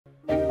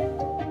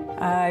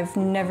I've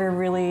never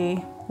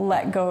really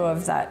let go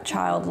of that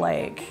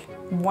childlike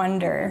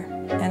wonder,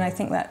 and I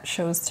think that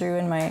shows through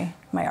in my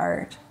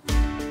art.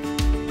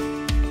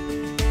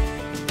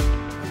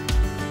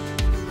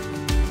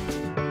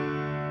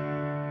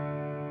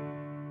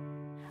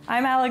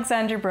 I'm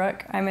Alexandra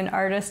Brooke. I'm an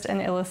artist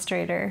and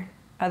illustrator,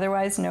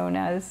 otherwise known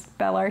as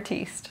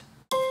Belleartiste.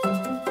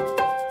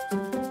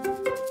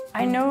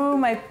 I know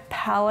my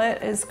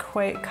palette is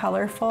quite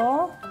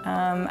colorful.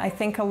 I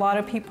think a lot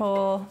of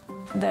people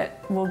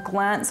that will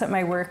glance at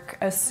my work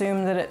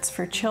assume that it's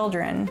for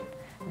children,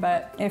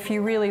 but if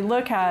you really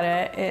look at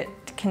it, it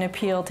can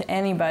appeal to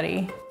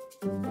anybody.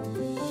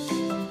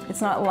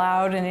 It's not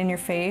loud and in your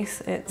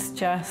face, it's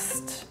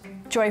just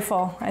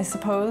joyful, I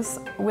suppose,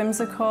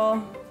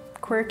 whimsical,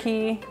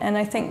 quirky, and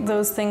I think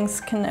those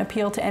things can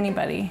appeal to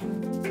anybody.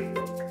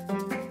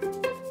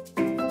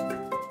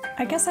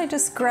 I guess I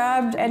just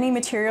grabbed any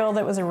material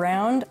that was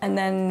around, and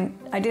then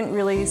I didn't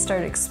really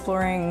start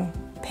exploring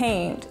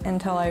paint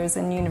until I was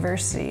in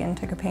university and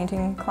took a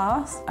painting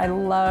class. I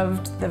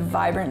loved the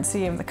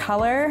vibrancy of the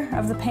color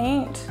of the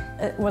paint.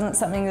 It wasn't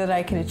something that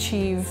I could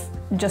achieve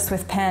just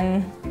with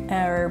pen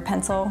or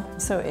pencil,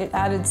 so it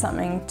added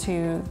something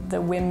to the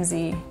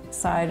whimsy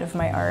side of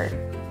my art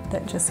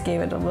that just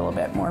gave it a little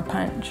bit more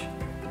punch.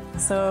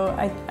 So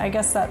I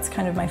guess that's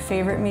kind of my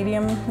favorite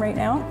medium right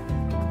now.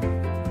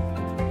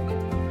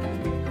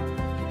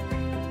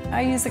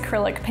 I use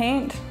acrylic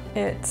paint.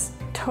 It's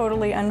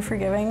totally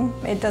unforgiving.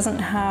 It doesn't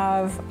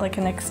have like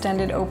an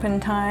extended open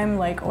time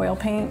like oil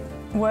paint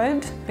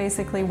would.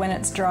 Basically, when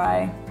it's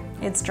dry,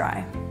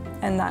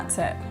 and that's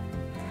it.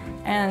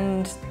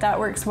 And that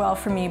works well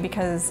for me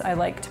because I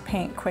like to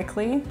paint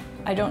quickly.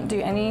 I don't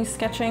do any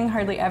sketching,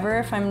 hardly ever,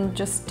 if I'm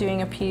just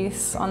doing a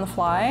piece on the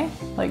fly.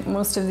 Like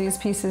most of these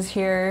pieces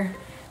here,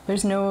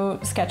 there's no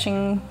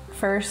sketching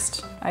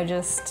first. I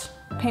just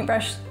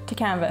paintbrush to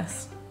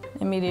canvas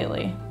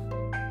immediately.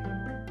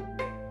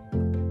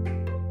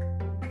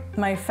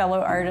 My fellow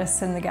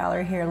artists in the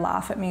gallery here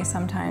laugh at me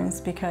sometimes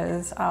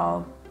because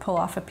I'll pull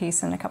off a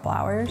piece in a couple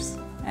hours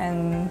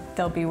and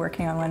they'll be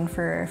working on one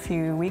for a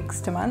few weeks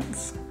to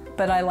months.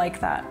 But I like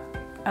that.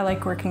 I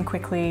like working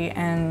quickly,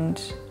 and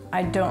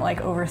I don't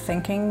like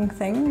overthinking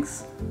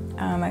things.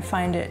 I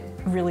find it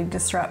really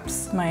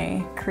disrupts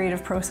my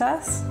creative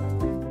process.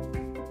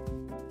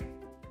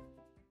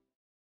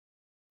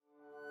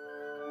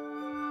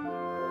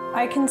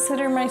 I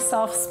consider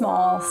myself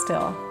small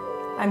still.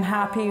 I'm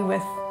happy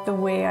with the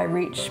way I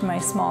reach my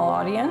small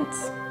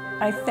audience.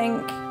 I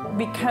think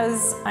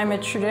because I'm a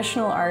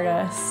traditional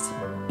artist,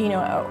 you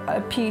know,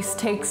 a piece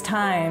takes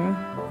time,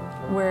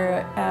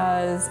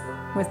 whereas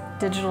with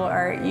digital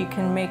art you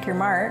can make your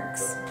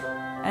marks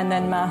and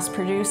then mass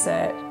produce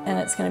it, and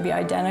it's going to be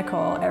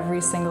identical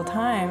every single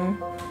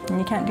time. And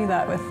you can't do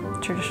that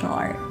with traditional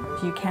art.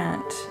 You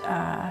can't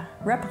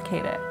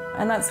replicate it,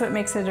 and that's what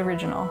makes it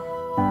original.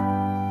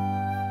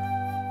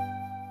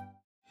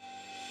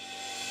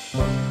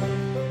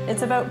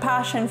 It's about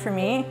passion for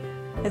me.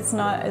 It's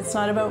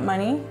not about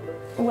money.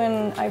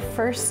 When I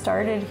first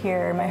started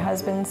here, my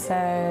husband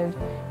said,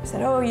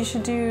 oh, you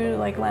should do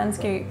like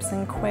landscapes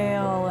and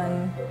quail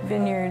and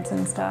vineyards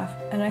and stuff.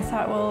 And I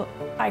thought, well,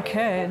 I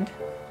could,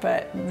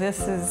 but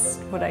this is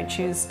what I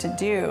choose to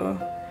do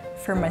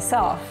for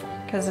myself,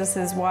 because this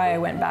is why I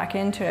went back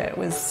into it. It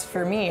was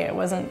for me. It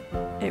wasn't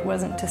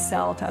to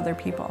sell to other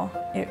people.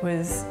 It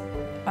was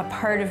a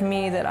part of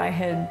me that I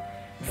had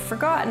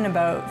forgotten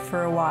about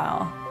for a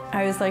while.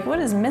 I was like, what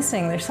is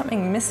missing? There's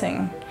something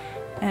missing.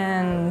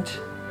 And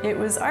it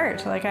was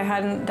art. Like, I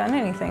hadn't done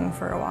anything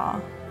for a while.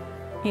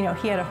 You know,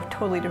 he had a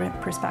totally different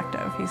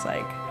perspective. He's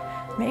like,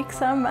 make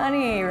some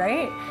money,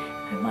 right?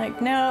 I'm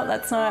like, no,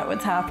 that's not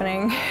what's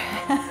happening.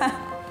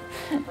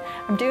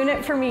 I'm doing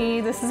it for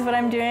me. This is what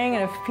I'm doing.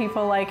 And if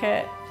people like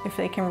it, if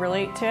they can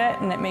relate to it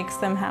and it makes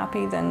them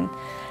happy, then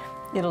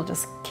it'll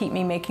just keep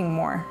me making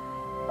more.